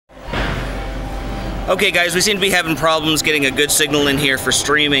Okay guys, we seem to be having problems getting a good signal in here for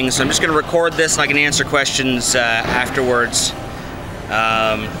streaming, so I'm just going to record this and I can answer questions afterwards.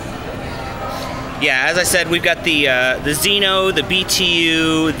 Yeah, as I said, we've got the Xeno, the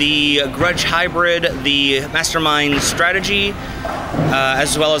BTU, the Grudge Hybrid, the Mastermind Strategy,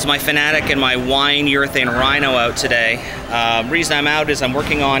 as well as my Fanatic and my Wine Urethane Rhino out today. Reason I'm out is I'm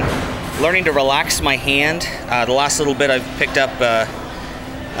working on learning to relax my hand. The last little bit I've picked up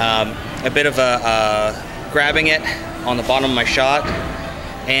a bit of grabbing it on the bottom of my shot,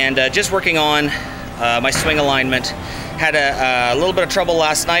 and just working on my swing alignment. Had a little bit of trouble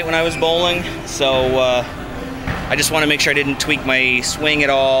last night when I was bowling, so I just want to make sure I didn't tweak my swing at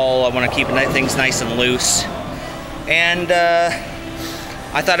all. I want to keep things nice and loose, and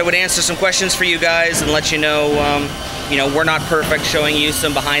I thought I would answer some questions for you guys and let you know, we're not perfect, showing you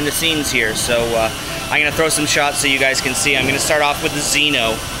some behind the scenes here. So I'm going to throw some shots so you guys can see. I'm going to start off with the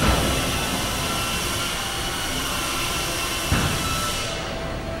Xeno.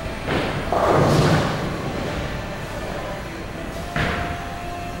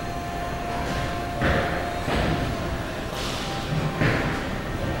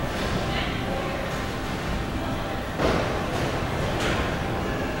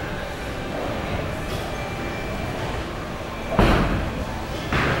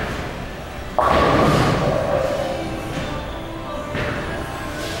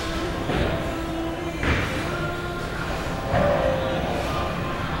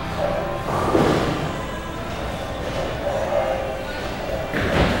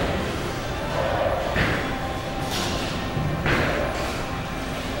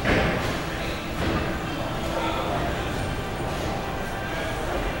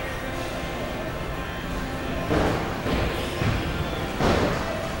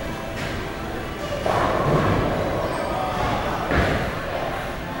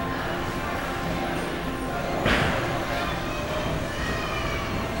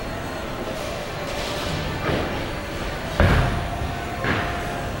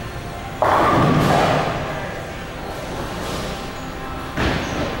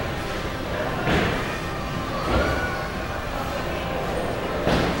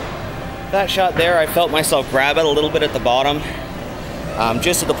 That shot there, I felt myself grab it a little bit at the bottom,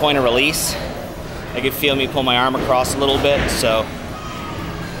 just at the point of release. I could feel me pull my arm across a little bit, so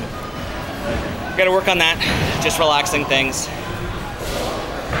gotta work on that, just relaxing things.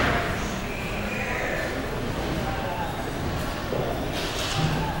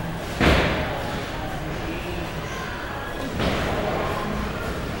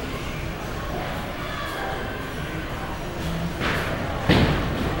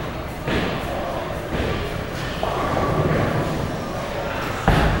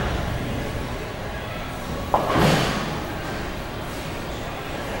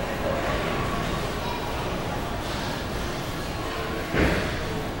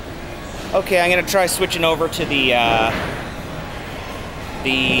 Okay, I'm gonna try switching over to the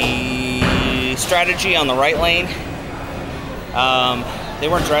strategy on the right lane. They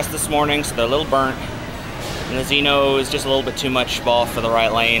weren't dressed this morning, so they're a little burnt. And the Xeno is just a little bit too much ball for the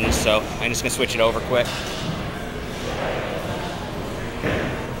right lane, so I'm just gonna switch it over quick.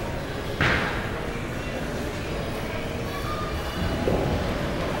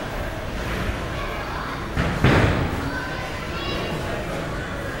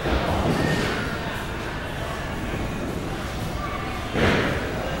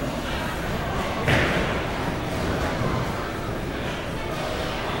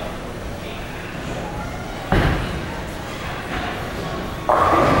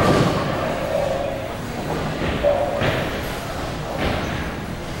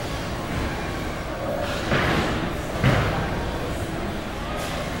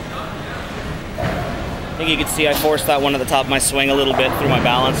 I think you can see I forced that one at the top of my swing a little bit, threw my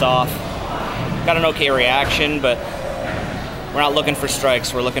balance off. Got an okay reaction, but we're not looking for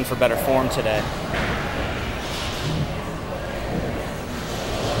strikes, we're looking for better form today.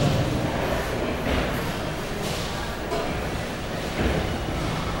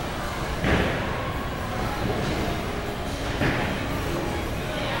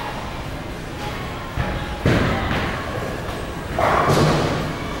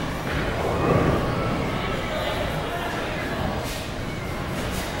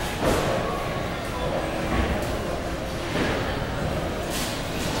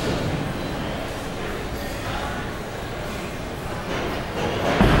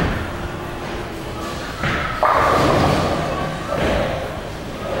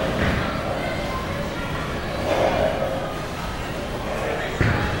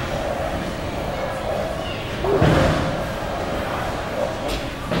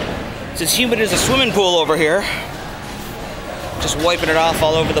 It's as humid as a swimming pool over here. Just wiping it off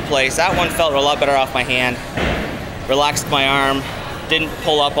all over the place. That one felt a lot better off my hand. Relaxed my arm. Didn't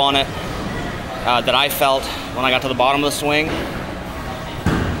pull up on it that I felt when I got to the bottom of the swing.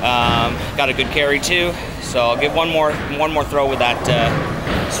 Got a good carry too. So I'll give one more throw with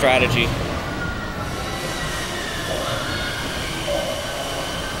that strategy.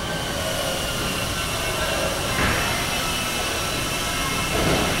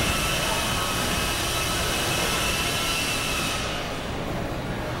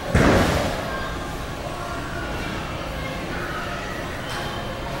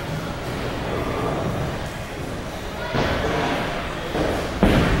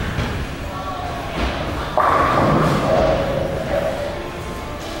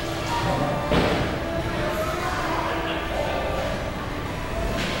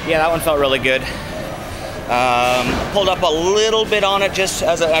 Yeah, that one felt really good. Pulled up a little bit on it just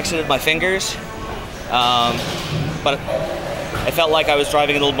as I exited my fingers. But it felt like I was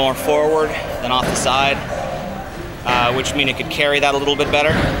driving a little more forward than off the side, which means it could carry that a little bit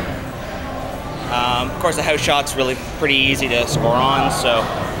better. Of course, the house shot's really pretty easy to score on, so,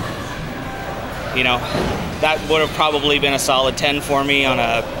 you know, that would have probably been a solid 10 for me on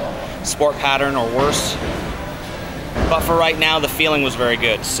a sport pattern or worse. But for right now, the feeling was very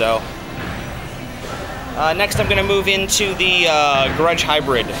good. So next I'm going to move into the Grudge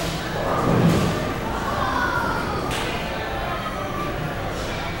Hybrid.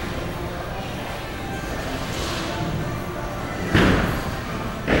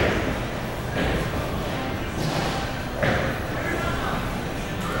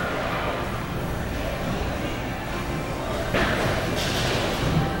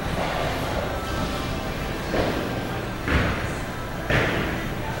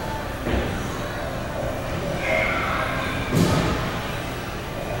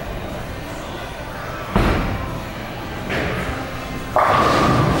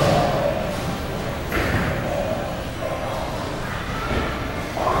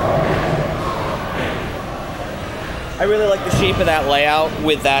 I really like the shape of that layout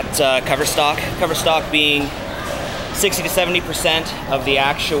with that cover stock. Cover stock being 60 to 70% of the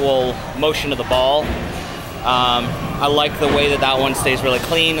actual motion of the ball. I like the way that one stays really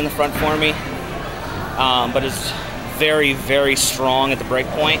clean in the front for me, but it's very, very strong at the break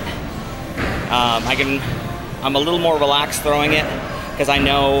point. I'm a little more relaxed throwing it because I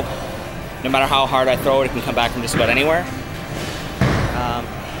know no matter how hard I throw it, it can come back from just about anywhere.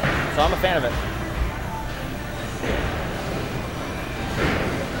 So I'm a fan of it.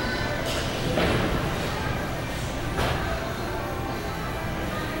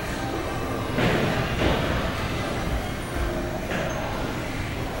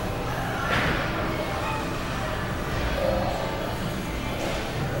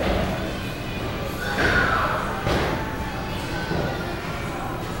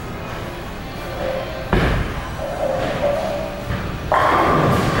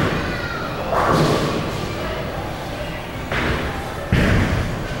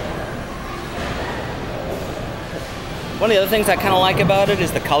 One of the other things I kind of like about it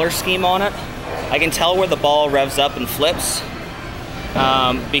is the color scheme on it. I can tell where the ball revs up and flips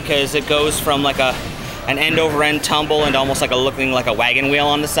because it goes from like an end over end tumble and almost like looking like a wagon wheel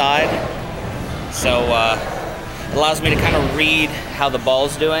on the side. So it allows me to kind of read how the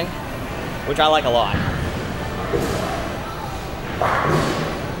ball's doing, which I like a lot.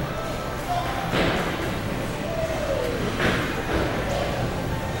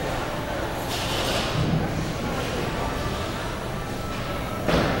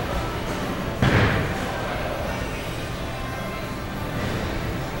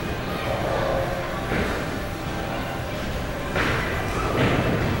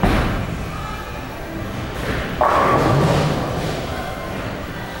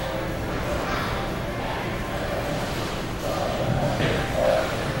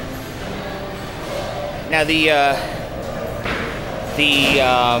 Now the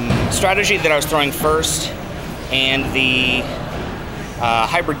strategy that I was throwing first and the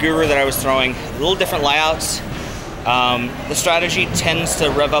Hybrid Guru that I was throwing, a little different layouts. The strategy tends to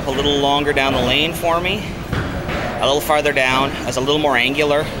rev up a little longer down the lane for me, a little farther down, as a little more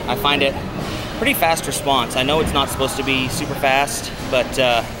angular. I find it pretty fast response. I know it's not supposed to be super fast, but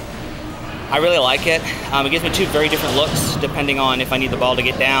I really like it. It gives me two very different looks depending on if I need the ball to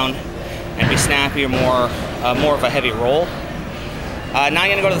get down and be snappy or more of a heavy roll. Now I'm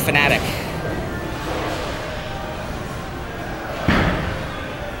gonna go to the Fanatic.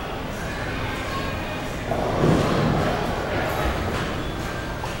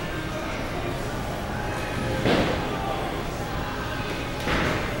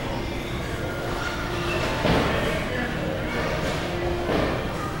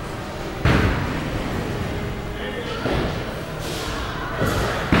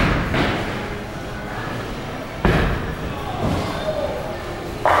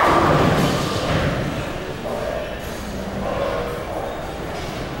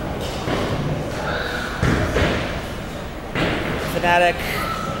 Fanatic,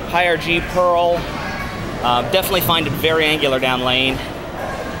 high RG Pearl. Definitely find it very angular down lane.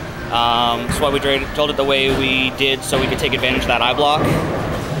 That's why we drilled it the way we did, so we could take advantage of that eye block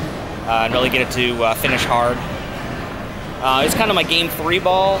and really get it to finish hard. It's kind of my game 3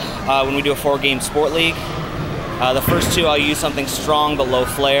 ball when we do a 4-game sport league. The first 2 I'll use something strong but low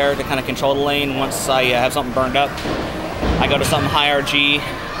flare to kind of control the lane. Once I have something burned up, I go to something high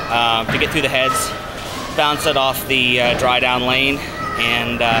RG to get through the heads, bounce it off the dry down lane,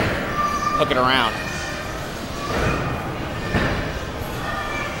 and hook it around.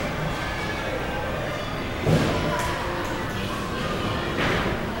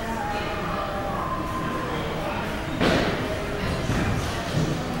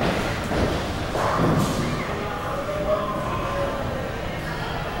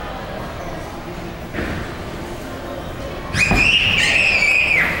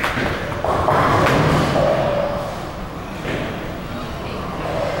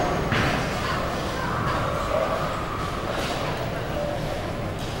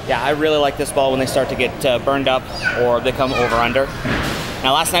 Yeah, I really like this ball when they start to get burned up or become over-under.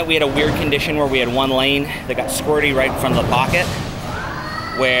 Now last night we had a weird condition where we had one lane that got squirty right in front of the pocket,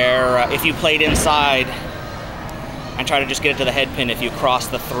 where if you played inside and try to just get it to the head pin, if you cross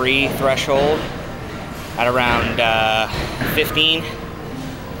the 3 threshold at around 15,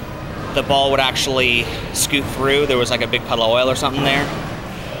 the ball would actually scoot through. There was like a big puddle of oil or something there.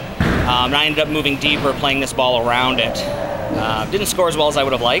 And I ended up moving deeper, playing this ball around it. Didn't score as well as I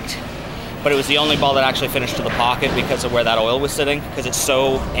would have liked, but it was the only ball that actually finished to the pocket because of where that oil was sitting, because it's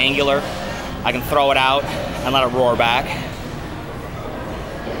so angular. I can throw it out and let it roar back.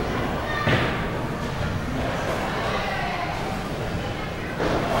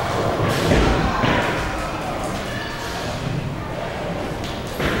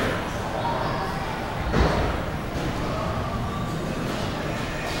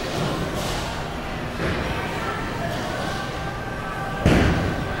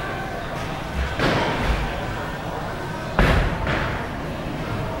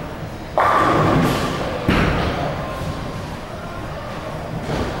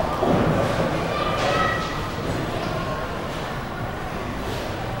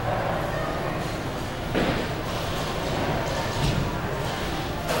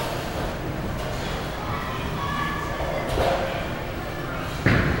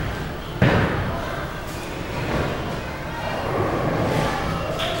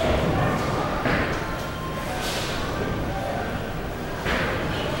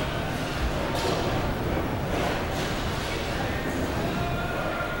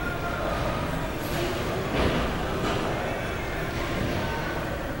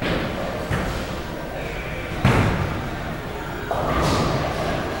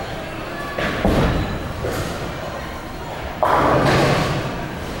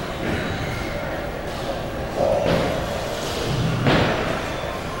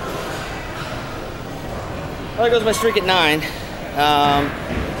 Well, there goes my streak at 9.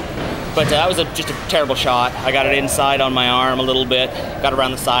 But that was just a terrible shot. I got it inside on my arm a little bit, got around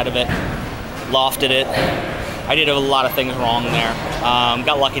the side of it, lofted it. I did a lot of things wrong there.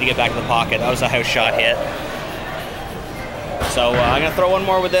 Got lucky to get back to the pocket. That was a house shot hit. So I'm gonna throw one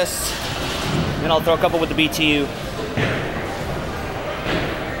more with this, then I'll throw a couple with the BTU.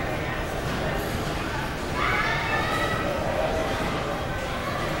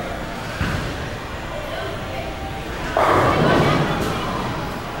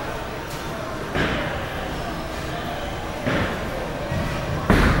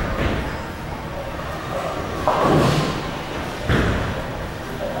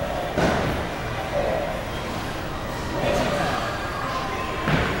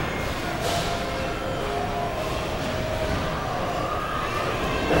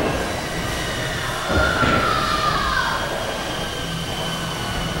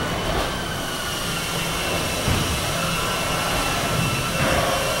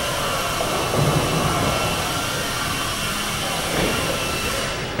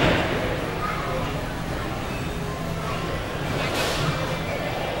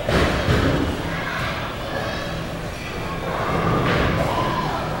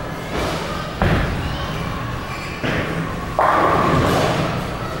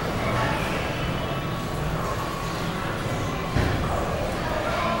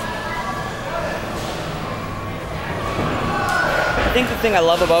 I think the thing I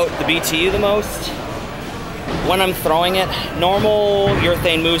love about the BTU the most, when I'm throwing it, normal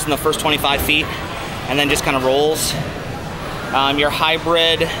urethane moves in the first 25 feet and then just kind of rolls. Your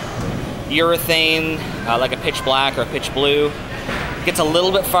hybrid urethane, like a pitch black or a pitch blue, gets a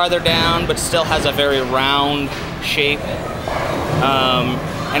little bit farther down but still has a very round shape.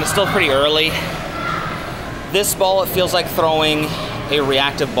 and it's still pretty early. This ball, it feels like throwing a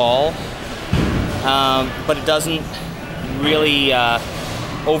reactive ball, but it doesn't really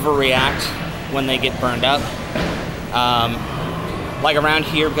overreact when they get burned up. Like around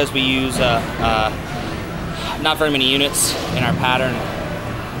here, because we use not very many units in our pattern,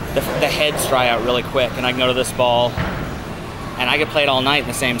 the heads dry out really quick, and I can go to this ball and I can play it all night in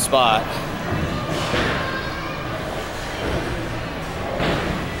the same spot.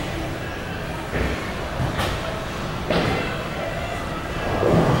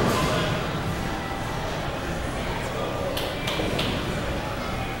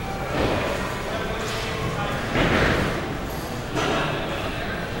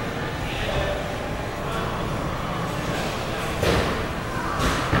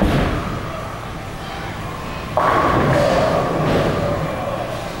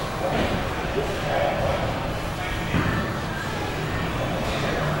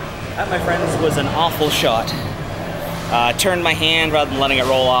 That, my friends, was an awful shot. Turned my hand rather than letting it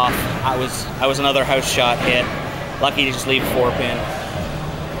roll off. I was another house shot hit. Lucky to just leave 4-pin.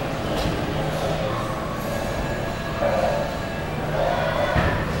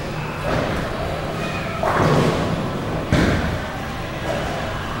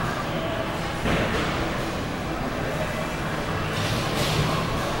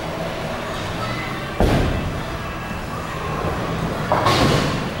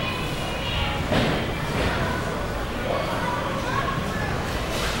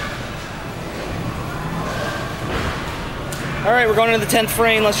 All right, we're going into the 10th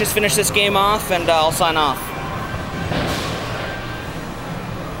frame. Let's just finish this game off and I'll sign off.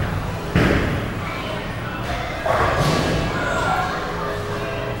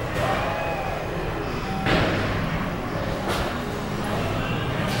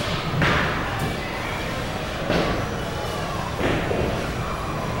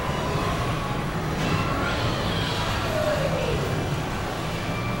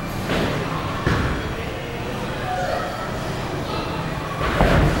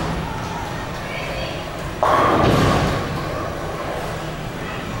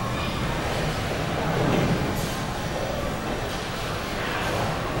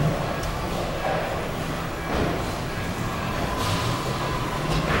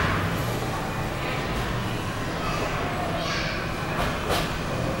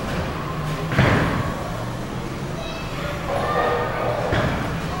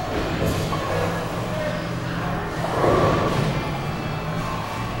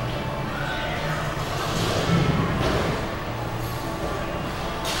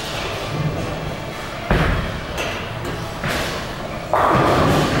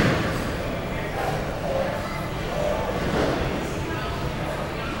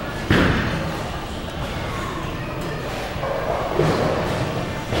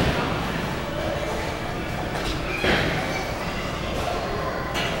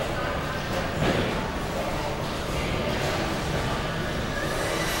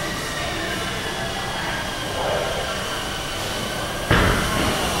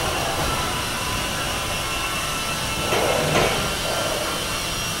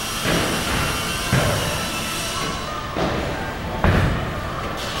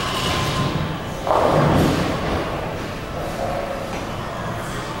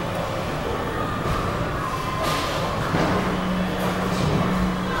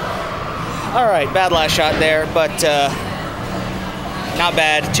 All right, bad last shot there, but not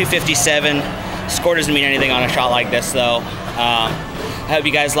bad. 257. Score doesn't mean anything on a shot like this, though. I hope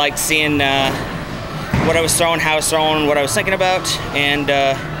you guys liked seeing what I was throwing, how I was throwing, what I was thinking about, and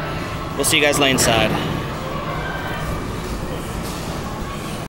we'll see you guys laneside.